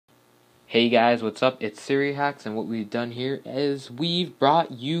Hey guys, what's up? It's Siri Hacks, and what we've done here is we've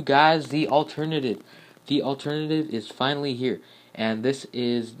brought you guys the alternative. The alternative is finally here, and this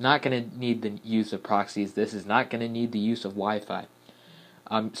is not going to need the use of proxies. This is not going to need the use of Wi-Fi.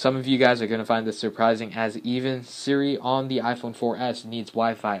 Some of you guys are going to find this surprising, as even Siri on the iPhone 4S needs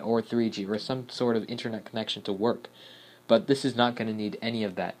Wi-Fi or 3G or some sort of internet connection to work. But this is not going to need any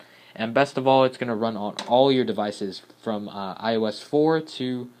of that. And best of all, it's going to run on all your devices from iOS 4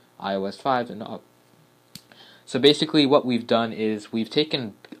 to iOS 5 and up. So basically what we've done is we've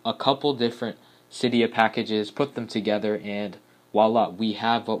taken a couple different Cydia packages, put them together, and voila, we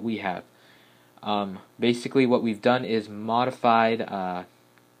have what we have. Basically what we've done is modified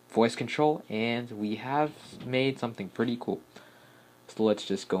voice control, and we have made something pretty cool. So let's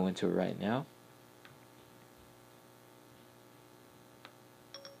just go into it right now.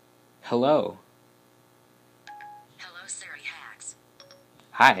 Hello. Hello, Siri Hacks.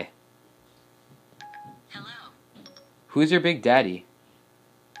 Hi. Hello. Who's your big daddy?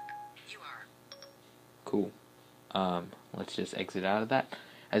 You are. Cool. Let's just exit out of that.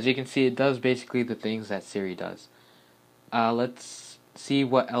 As you can see, it does basically the things that Siri does. Let's see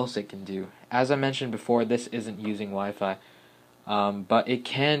what else it can do. As I mentioned before, this isn't using Wi-Fi, but it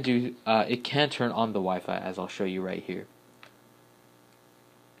can do. It can turn on the Wi-Fi, as I'll show you right here.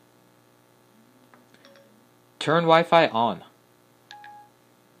 Turn Wi-Fi on.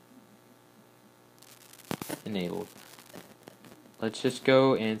 Enabled. Let's just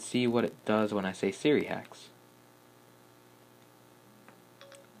go and see what it does when I say Siri Hacks.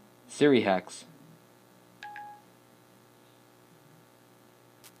 Siri Hacks.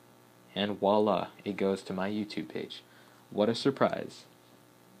 And voila, it goes to my YouTube page. What a surprise.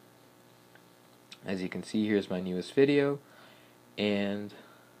 As you can see, here's my newest video. And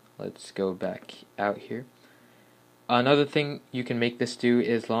let's go back out here. Another thing you can make this do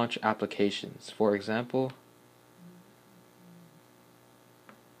is launch applications. For example,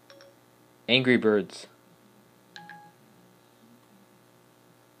 Angry Birds.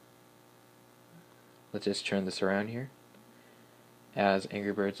 Let's just turn this around here, as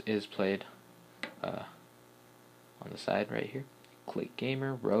Angry Birds is played on the side right here. Click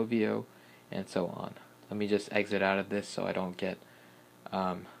Gamer, Rovio, and so on. Let me just exit out of this so I don't get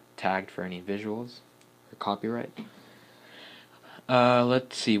tagged for any visuals or copyright.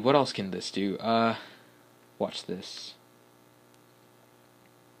 Let's see, what else can this do? Watch this.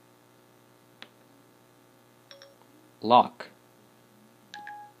 Lock.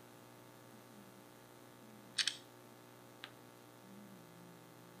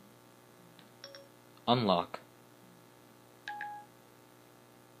 Unlock.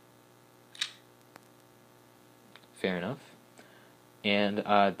 Fair enough. And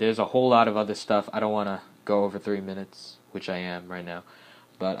there's a whole lot of other stuff. I don't want to go over 3 minutes, which I am right now.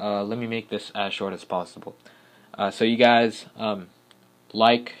 But let me make this as short as possible. So you guys,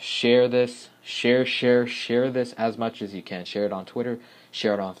 like, share this, share this as much as you can. Share it on Twitter,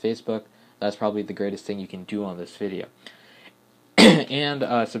 share it on Facebook. That's probably the greatest thing you can do on this video.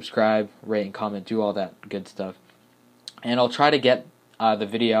 And subscribe, rate, and comment, do all that good stuff. And I'll try to get the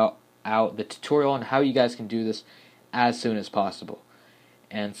video out, the tutorial on how you guys can do this as soon as possible.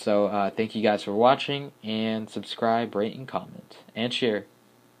 And so thank you guys for watching, and subscribe, rate, and comment, and share.